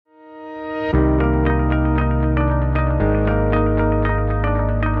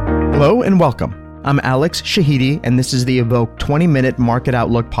Hello and welcome. I'm Alex Shahidi, and this is the Evoke 20-minute Market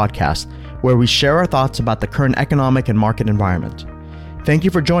Outlook podcast, where we share our thoughts about the current economic and market environment. Thank you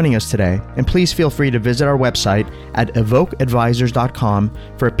for joining us today, and please feel free to visit our website at evokeadvisors.com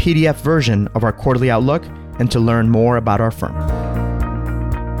for a PDF version of our quarterly outlook and to learn more about our firm.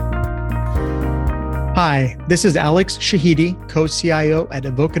 Hi, this is Alex Shahidi, co-CIO at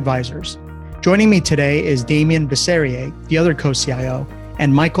Evoke Advisors. Joining me today is Damien Besserier, the other co-CIO,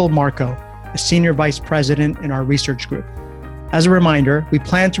 and Michael Marco, a senior vice president in our research group. As a reminder, we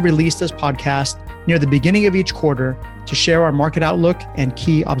plan to release this podcast near the beginning of each quarter to share our market outlook and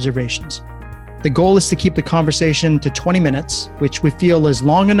key observations. The goal is to keep the conversation to 20 minutes, which we feel is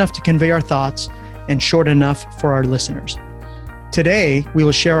long enough to convey our thoughts and short enough for our listeners. Today, we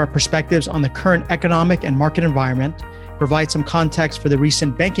will share our perspectives on the current economic and market environment, provide some context for the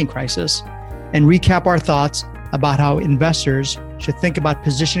recent banking crisis, and recap our thoughts about how investors should think about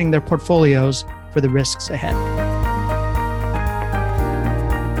positioning their portfolios for the risks ahead.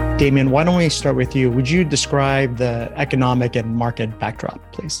 Damien, why don't we start with you? Would you describe the economic and market backdrop,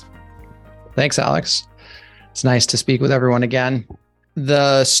 please? Thanks, Alex. It's nice to speak with everyone again.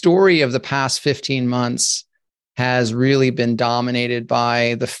 The story of the past 15 months has really been dominated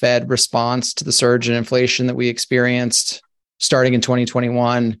by the Fed response to the surge in inflation that we experienced starting in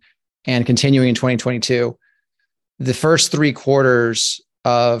 2021 and continuing in 2022. The first 3 quarters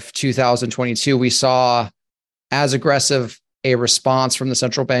of 2022, we saw as aggressive a response from the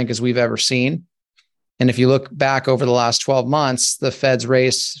central bank as we've ever seen. And if you look back over the last 12 months, the Fed's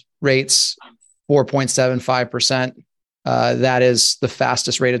rates 4.75%. That is the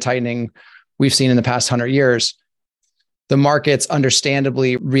fastest rate of tightening we've seen in the past 100 years. The markets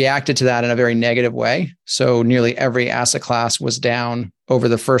understandably reacted to that in a very negative way. So nearly every asset class was down over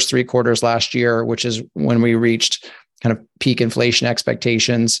the first 3 quarters last year, which is when we reached kind of peak inflation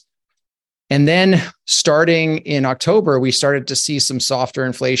expectations. And then starting in October, we started to see some softer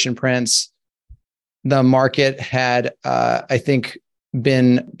inflation prints. The market had, I think,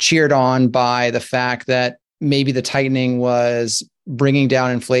 been cheered on by the fact that maybe the tightening was bringing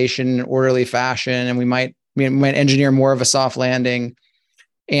down inflation in orderly fashion, and we might engineer more of a soft landing,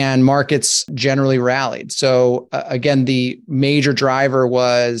 and markets generally rallied. So again, the major driver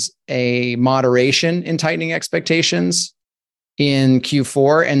was a moderation in tightening expectations in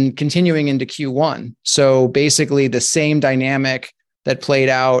Q4 and continuing into Q1. So basically the same dynamic that played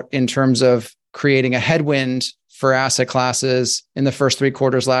out in terms of creating a headwind for asset classes in the first 3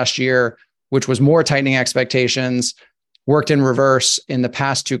 quarters last year, which was more tightening expectations, worked in reverse in the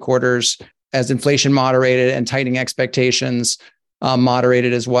past 2 quarters as inflation moderated and tightening expectations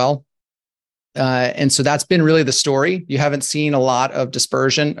moderated as well. And so that's been really the story. You haven't seen a lot of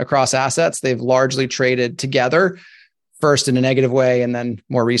dispersion across assets. They've largely traded together, first in a negative way, and then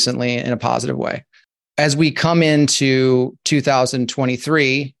more recently in a positive way. As we come into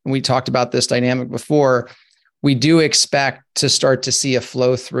 2023, and we talked about this dynamic before, we do expect to start to see a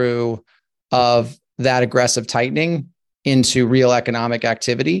flow through of that aggressive tightening into real economic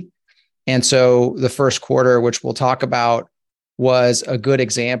activity. And so the first quarter, which we'll talk about, was a good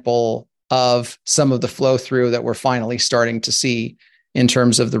example of some of the flow through that we're finally starting to see in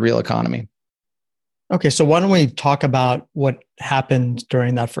terms of the real economy. Okay, so why don't we talk about what happened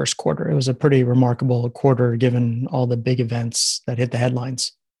during that first quarter? It was a pretty remarkable quarter given all the big events that hit the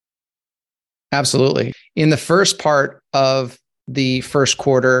headlines. Absolutely. In the first part of the first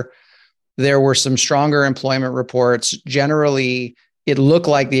quarter, there were some stronger employment reports. Generally, it looked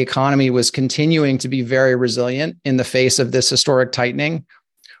like the economy was continuing to be very resilient in the face of this historic tightening,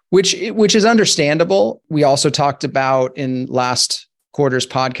 which is understandable. We also talked about in last quarter's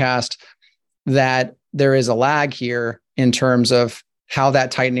podcast that there is a lag here in terms of how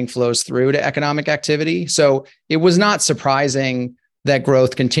that tightening flows through to economic activity. So it was not surprising that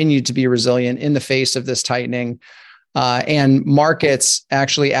growth continued to be resilient in the face of this tightening. And markets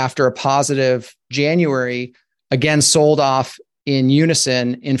actually, after a positive January, again sold off in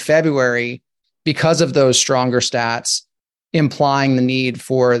unison in February because of those stronger stats, implying the need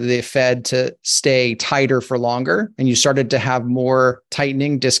for the Fed to stay tighter for longer. And you started to have more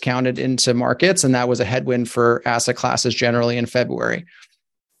tightening discounted into markets. And that was a headwind for asset classes generally in February.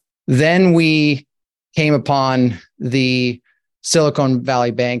 Then we came upon the Silicon Valley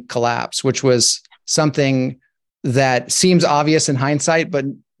Bank collapse, which was something that seems obvious in hindsight, but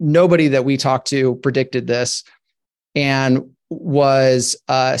nobody that we talked to predicted this, and was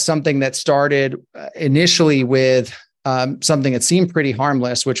something that started initially with something that seemed pretty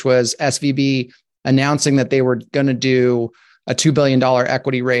harmless, which was SVB announcing that they were going to do a $2 billion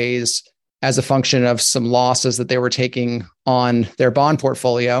equity raise as a function of some losses that they were taking on their bond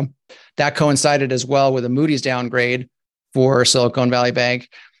portfolio. That coincided as well with a Moody's downgrade for Silicon Valley Bank.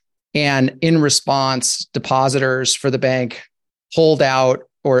 And in response, depositors for the bank pulled out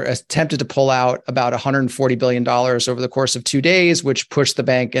or attempted to pull out about $140 billion over the course of 2 days, which pushed the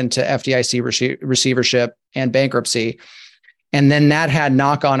bank into FDIC receivership and bankruptcy. And then that had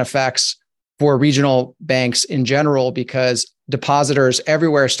knock-on effects for regional banks in general, because depositors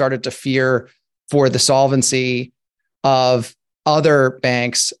everywhere started to fear for the solvency of other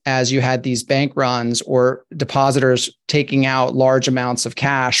banks as you had these bank runs or depositors taking out large amounts of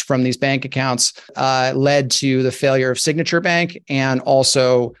cash from these bank accounts, led to the failure of Signature Bank, and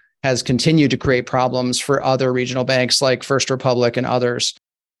also has continued to create problems for other regional banks like First Republic and others.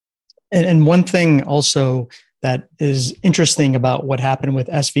 And one thing also that is interesting about what happened with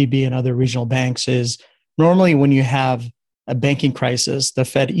SVB and other regional banks is normally when you have a banking crisis, the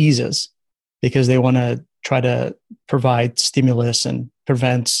Fed eases because they want to try to provide stimulus and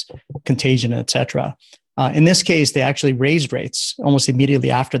prevents contagion, et cetera. In this case, they actually raised rates almost immediately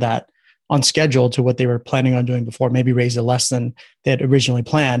after that on schedule to what they were planning on doing before, maybe raised it less than they had originally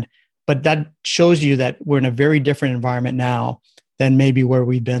planned. But that shows you that we're in a very different environment now than maybe where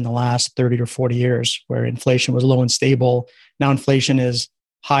we've been the last 30 or 40 years, where inflation was low and stable. Now inflation is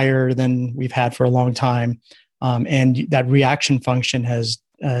higher than we've had for a long time. And that reaction function has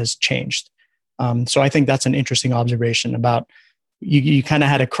changed. So I think that's an interesting observation about you kind of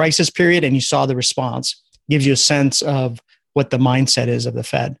had a crisis period and you saw the response. Gives you a sense of what the mindset is of the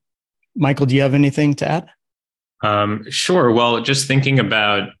Fed. Michael, do you have anything to add? Sure. Well, just thinking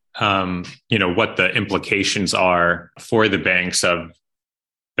about what the implications are for the banks of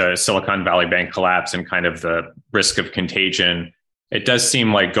the Silicon Valley Bank collapse and kind of the risk of contagion. It does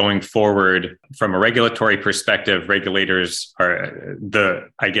seem like going forward from a regulatory perspective, regulators are the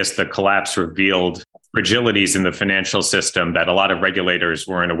collapse revealed fragilities in the financial system that a lot of regulators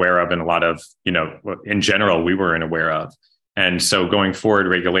weren't aware of, and a lot of, in general, we weren't aware of. And so going forward,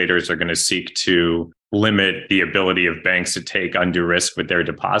 regulators are going to seek to limit the ability of banks to take undue risk with their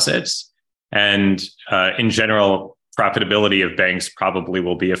deposits. And in general, profitability of banks probably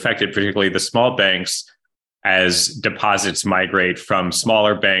will be affected, particularly the small banks, as deposits migrate from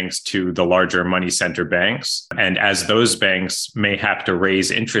smaller banks to the larger money center banks. And as those banks may have to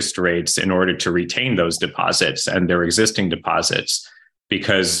raise interest rates in order to retain those deposits and their existing deposits.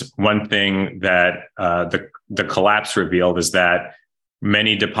 Because one thing that the collapse revealed is that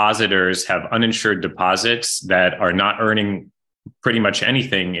many depositors have uninsured deposits that are not earning pretty much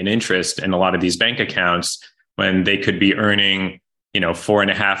anything in interest in a lot of these bank accounts, when they could be earning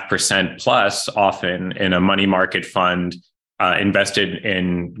 4.5% plus often in a money market fund invested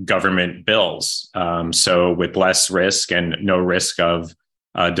in government bills. So with less risk and no risk of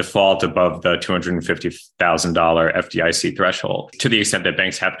default above the $250,000 FDIC threshold. To the extent that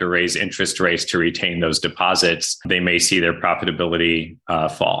banks have to raise interest rates to retain those deposits, they may see their profitability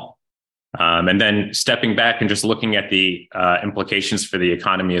fall. And then stepping back and just looking at the implications for the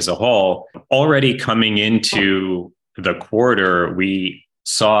economy as a whole, already coming into the quarter, we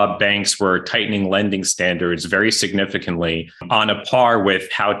saw banks were tightening lending standards very significantly, on a par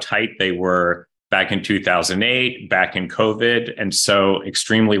with how tight they were back in 2008, back in COVID. And so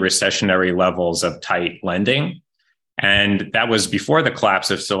extremely recessionary levels of tight lending. And that was before the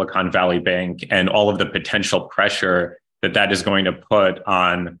collapse of Silicon Valley Bank and all of the potential pressure that is going to put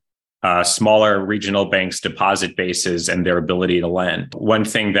on smaller regional banks' deposit bases and their ability to lend. One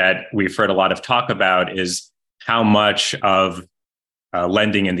thing that we've heard a lot of talk about is how much of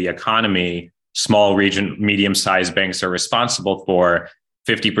lending in the economy small medium-sized banks are responsible for.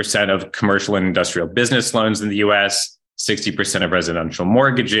 50% of commercial and industrial business loans in the US, 60% of residential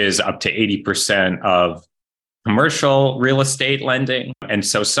mortgages, up to 80% of commercial real estate lending. And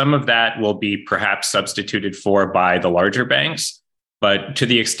so some of that will be perhaps substituted for by the larger banks. But to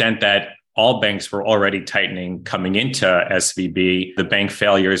the extent that all banks were already tightening coming into SVB, the bank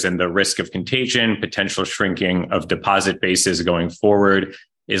failures and the risk of contagion, potential shrinking of deposit bases going forward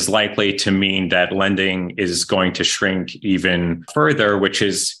is likely to mean that lending is going to shrink even further, which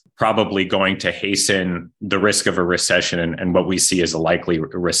is probably going to hasten the risk of a recession and what we see as a likely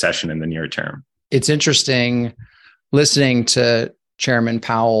recession in the near term. It's interesting listening to Chairman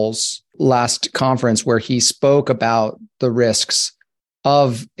Powell's last conference where he spoke about the risks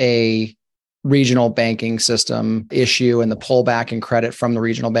of a regional banking system issue and the pullback in credit from the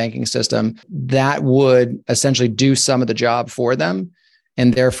regional banking system that would essentially do some of the job for them.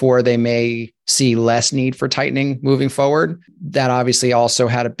 And therefore, they may see less need for tightening moving forward. That obviously also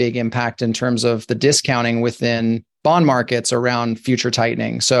had a big impact in terms of the discounting within bond markets around future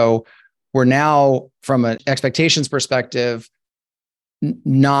tightening. So we're now, from an expectations perspective,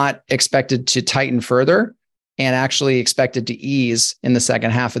 not expected to tighten further and actually expected to ease in the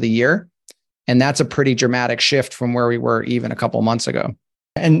second half of the year. And that's a pretty dramatic shift from where we were even a couple of months ago.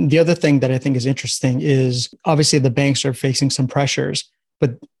 And the other thing that I think is interesting is obviously the banks are facing some pressures,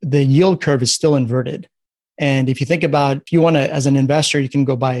 but the yield curve is still inverted. And if you think about, if you want to, as an investor, you can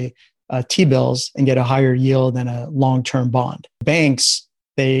go buy T-bills and get a higher yield than a long-term bond. Banks,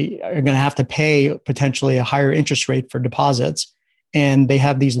 they are going to have to pay potentially a higher interest rate for deposits. And they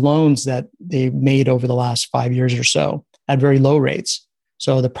have these loans that they made over the last 5 years or so at very low rates.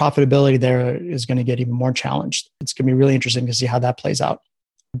 So the profitability there is going to get even more challenged. It's going to be really interesting to see how that plays out.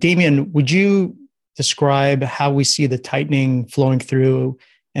 Damien, would you describe how we see the tightening flowing through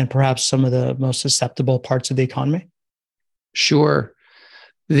and perhaps some of the most susceptible parts of the economy? Sure.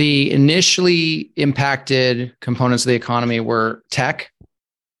 The initially impacted components of the economy were tech.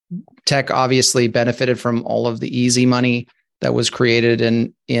 Tech obviously benefited from all of the easy money that was created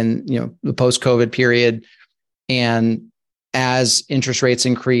in the post-COVID period. And as interest rates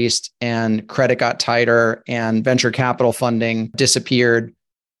increased and credit got tighter and venture capital funding disappeared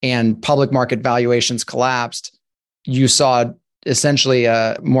and public market valuations collapsed, you saw essentially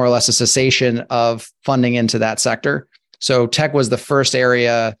more or less a cessation of funding into that sector. So tech was the first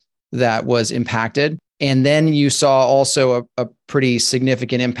area that was impacted. And then you saw also a pretty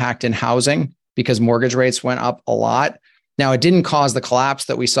significant impact in housing because mortgage rates went up a lot. Now, it didn't cause the collapse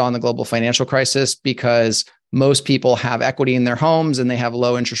that we saw in the global financial crisis because most people have equity in their homes and they have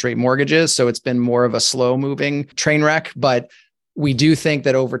low interest rate mortgages. So it's been more of a slow moving train wreck. But we do think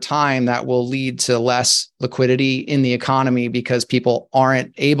that over time that will lead to less liquidity in the economy because people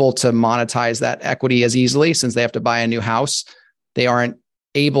aren't able to monetize that equity as easily since they have to buy a new house. They aren't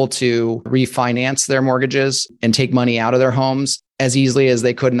able to refinance their mortgages and take money out of their homes as easily as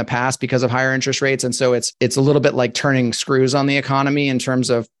they could in the past because of higher interest rates. And so it's a little bit like turning screws on the economy in terms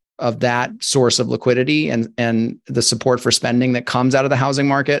of that source of liquidity and the support for spending that comes out of the housing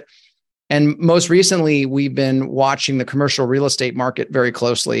market. And most recently, we've been watching the commercial real estate market very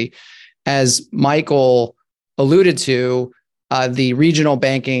closely. As Michael alluded to, the regional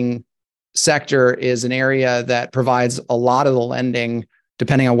banking sector is an area that provides a lot of the lending,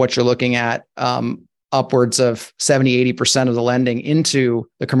 depending on what you're looking at, upwards of 70, 80% of the lending into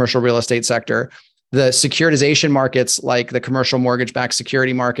the commercial real estate sector. The securitization markets, like the commercial mortgage-backed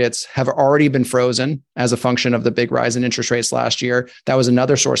security markets, have already been frozen as a function of the big rise in interest rates last year. That was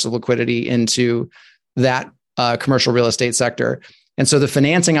another source of liquidity into that commercial real estate sector. And so the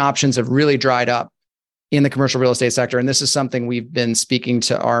financing options have really dried up in the commercial real estate sector. And this is something we've been speaking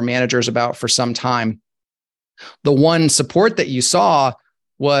to our managers about for some time. The one support that you saw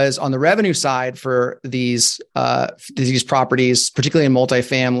was on the revenue side for these properties, particularly in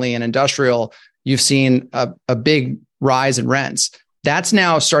multifamily and industrial. You've seen a big rise in rents. That's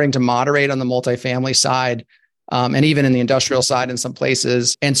now starting to moderate on the multifamily side and even in the industrial side in some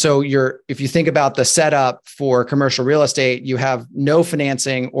places. And so if you think about the setup for commercial real estate, you have no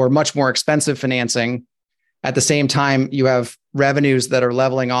financing or much more expensive financing. At the same time, you have revenues that are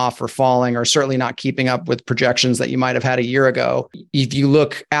leveling off or falling or certainly not keeping up with projections that you might have had a year ago. If you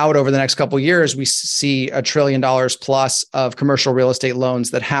look out over the next couple of years, we see $1 trillion plus of commercial real estate loans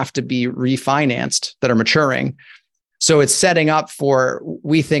that have to be refinanced that are maturing. So it's setting up for,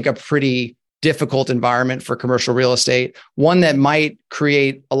 we think, a pretty difficult environment for commercial real estate, one that might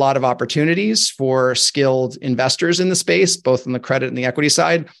create a lot of opportunities for skilled investors in the space, both on the credit and the equity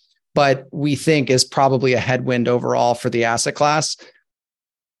side, but we think is probably a headwind overall for the asset class.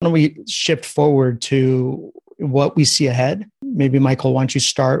 Why don't we shift forward to what we see ahead? Maybe, Michael, why don't you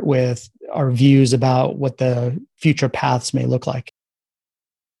start with our views about what the future paths may look like?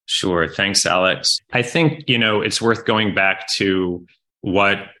 Sure. Thanks, Alex. I think, it's worth going back to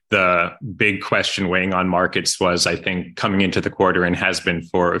what the big question weighing on markets was, I think, coming into the quarter and has been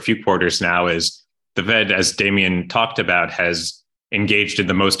for a few quarters now, is the Fed, as Damien talked about, has engaged in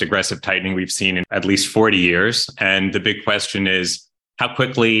the most aggressive tightening we've seen in at least 40 years. And the big question is, how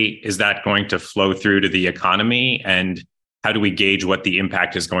quickly is that going to flow through to the economy? And how do we gauge what the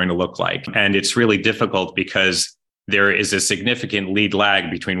impact is going to look like? And it's really difficult because there is a significant lead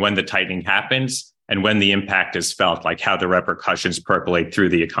lag between when the tightening happens and when the impact is felt, like how the repercussions percolate through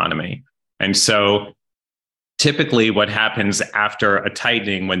the economy. And so typically what happens after a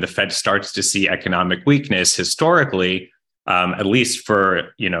tightening, when the Fed starts to see economic weakness historically, at least for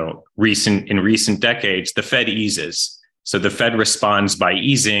recent decades, the Fed eases. So the Fed responds by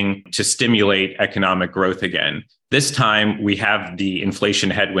easing to stimulate economic growth again. This time we have the inflation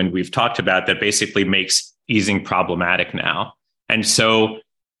headwind we've talked about that basically makes easing problematic now. And so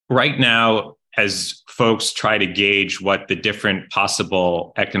right now, as folks try to gauge what the different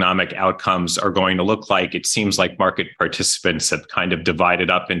possible economic outcomes are going to look like, it seems like market participants have kind of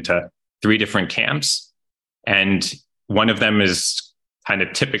divided up into three different camps. And one of them is kind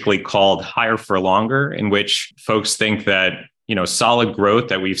of typically called higher for longer, in which folks think that, solid growth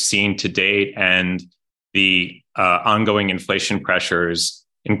that we've seen to date and the ongoing inflation pressures,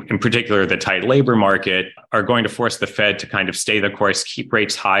 in particular the tight labor market, are going to force the Fed to kind of stay the course, keep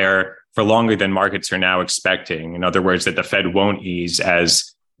rates higher for longer than markets are now expecting. In other words, that the Fed won't ease,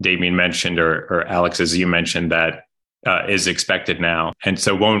 as Damien mentioned, or Alex, as you mentioned, that is expected now. And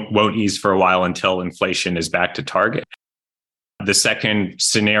so won't ease for a while until inflation is back to target. The second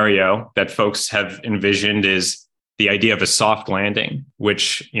scenario that folks have envisioned is the idea of a soft landing,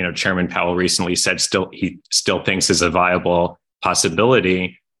 which, Chairman Powell recently said he still thinks is a viable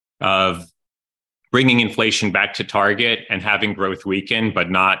possibility of bringing inflation back to target and having growth weaken,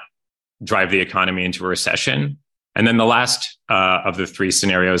 but not drive the economy into a recession. And then the last of the three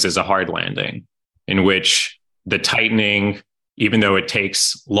scenarios is a hard landing, in which the tightening, even though it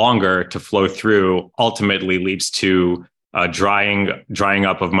takes longer to flow through, ultimately leads to drying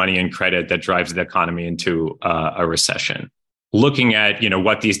up of money and credit that drives the economy into a recession. Looking at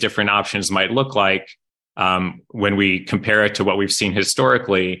what these different options might look like, when we compare it to what we've seen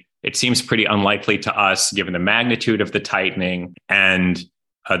historically, it seems pretty unlikely to us, given the magnitude of the tightening and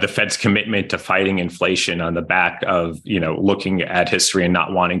the Fed's commitment to fighting inflation on the back of looking at history and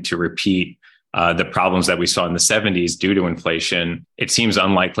not wanting to repeat the problems that we saw in the 70s due to inflation. It seems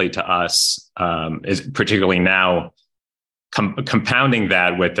unlikely to us, particularly now, compounding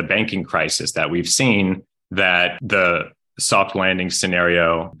that with the banking crisis that we've seen, that the soft landing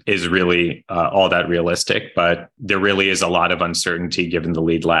scenario is really all that realistic, but there really is a lot of uncertainty given the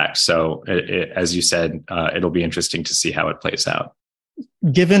lead lag. So as you said, it'll be interesting to see how it plays out.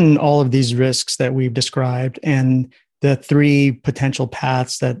 Given all of these risks that we've described and the three potential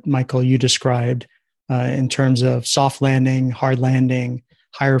paths that, Michael, you described in terms of soft landing, hard landing,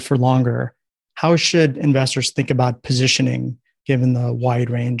 higher for longer, how should investors think about positioning given the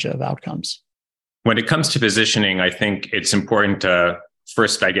wide range of outcomes? When it comes to positioning, I think it's important to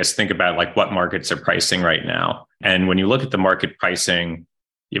first, think about what markets are pricing right now. And when you look at the market pricing,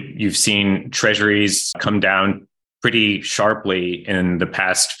 you've seen treasuries come down pretty sharply in the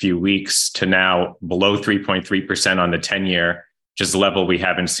past few weeks to now below 3.3% on the 10-year, which is a level we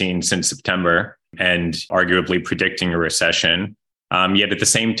haven't seen since September, and arguably predicting a recession. Yet at the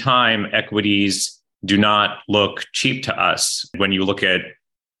same time, equities do not look cheap to us. When you look at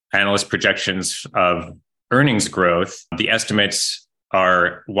analyst projections of earnings growth, the estimates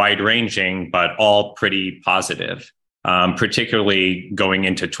are wide-ranging, but all pretty positive, particularly going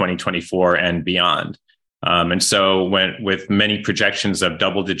into 2024 and beyond. And so with many projections of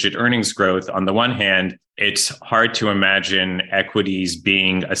double-digit earnings growth, on the one hand, it's hard to imagine equities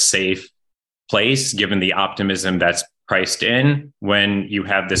being a safe place, given the optimism that's priced in when you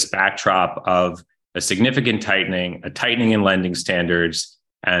have this backdrop of a significant tightening, a tightening in lending standards,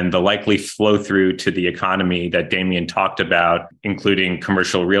 and the likely flow through to the economy that Damien talked about, including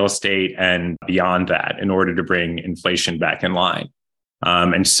commercial real estate and beyond that, in order to bring inflation back in line.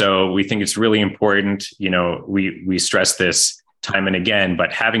 And so we think it's really important, we stress this time and again,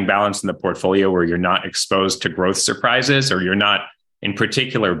 but having balance in the portfolio where you're not exposed to growth surprises, or you're not in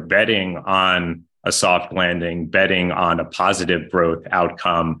particular betting on a soft landing, betting on a positive growth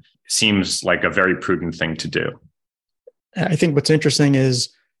outcome, seems like a very prudent thing to do. I think what's interesting is,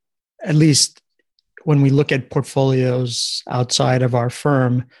 at least when we look at portfolios outside of our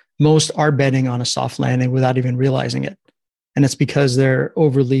firm, most are betting on a soft landing without even realizing it. And it's because they're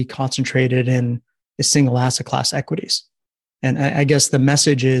overly concentrated in a single asset class equities. And I guess the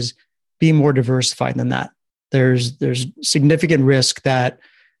message is be more diversified than that. There's significant risk that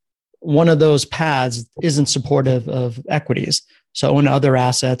one of those paths isn't supportive of equities. So own other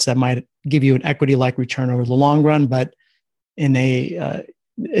assets that might give you an equity-like return over the long run, but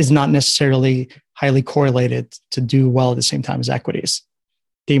is not necessarily highly correlated to do well at the same time as equities.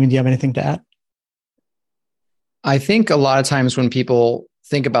 Damien, do you have anything to add? I think a lot of times when people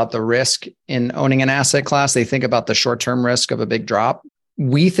think about the risk in owning an asset class, they think about the short-term risk of a big drop.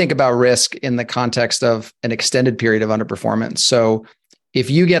 We think about risk in the context of an extended period of underperformance. So if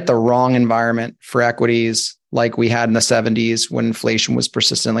you get the wrong environment for equities, like we had in the 70s when inflation was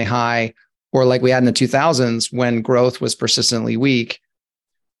persistently high, or like we had in the 2000s when growth was persistently weak,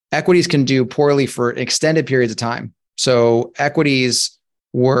 equities can do poorly for extended periods of time. So equities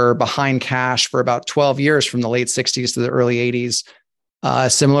were behind cash for about 12 years from the late 60s to the early 80s.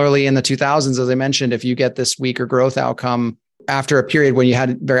 Similarly, in the 2000s, as I mentioned, if you get this weaker growth outcome, after a period when you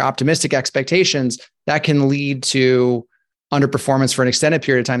had very optimistic expectations, that can lead to underperformance for an extended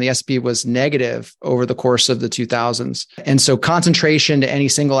period of time. The S&P was negative over the course of the 2000s. And so concentration to any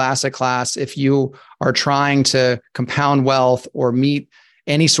single asset class, if you are trying to compound wealth or meet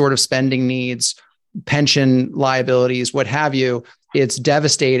any sort of spending needs, pension liabilities, what have you, it's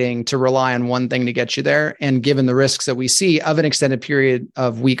devastating to rely on one thing to get you there. And given the risks that we see of an extended period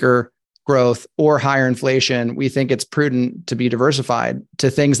of weaker growth or higher inflation, we think it's prudent to be diversified to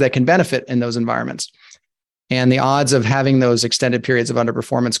things that can benefit in those environments. And the odds of having those extended periods of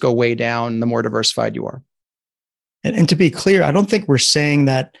underperformance go way down the more diversified you are. And to be clear, I don't think we're saying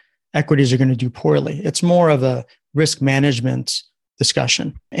that equities are going to do poorly. It's more of a risk management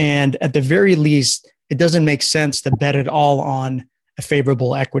discussion. And at the very least, it doesn't make sense to bet it all on a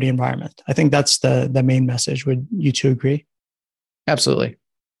favorable equity environment. I think that's the main message. Would you two agree? Absolutely.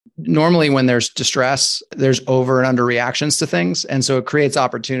 Normally, when there's distress, there's over and under reactions to things. And so it creates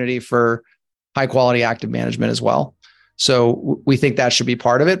opportunity for high quality active management as well. So we think that should be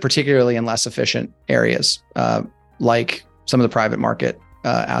part of it, particularly in less efficient areas, like some of the private market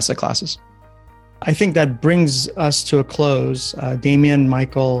asset classes. I think that brings us to a close. Damien,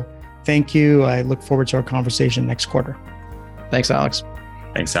 Michael, thank you. I look forward to our conversation next quarter. Thanks, Alex.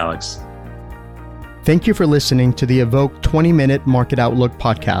 Thanks, Alex. Thank you for listening to the Evoke 20-Minute Market Outlook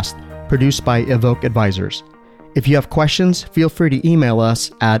podcast, produced by Evoke Advisors. If you have questions, feel free to email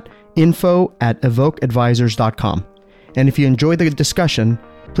us at info@evokeadvisors.com. And if you enjoyed the discussion,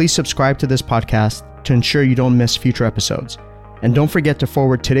 please subscribe to this podcast to ensure you don't miss future episodes. And don't forget to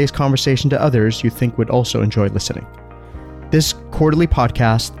forward today's conversation to others you think would also enjoy listening. This quarterly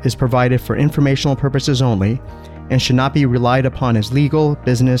podcast is provided for informational purposes only and should not be relied upon as legal,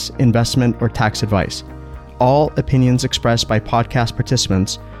 business, investment, or tax advice. All opinions expressed by podcast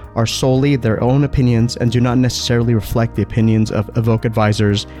participants are solely their own opinions and do not necessarily reflect the opinions of Evoke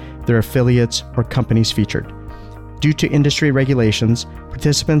Advisors, their affiliates, or companies featured. Due to industry regulations,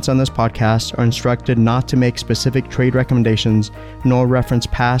 participants on this podcast are instructed not to make specific trade recommendations nor reference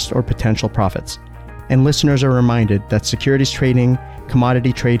past or potential profits. And listeners are reminded that securities trading,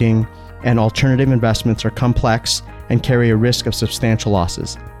 commodity trading, and alternative investments are complex and carry a risk of substantial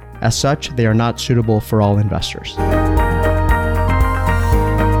losses. As such, they are not suitable for all investors.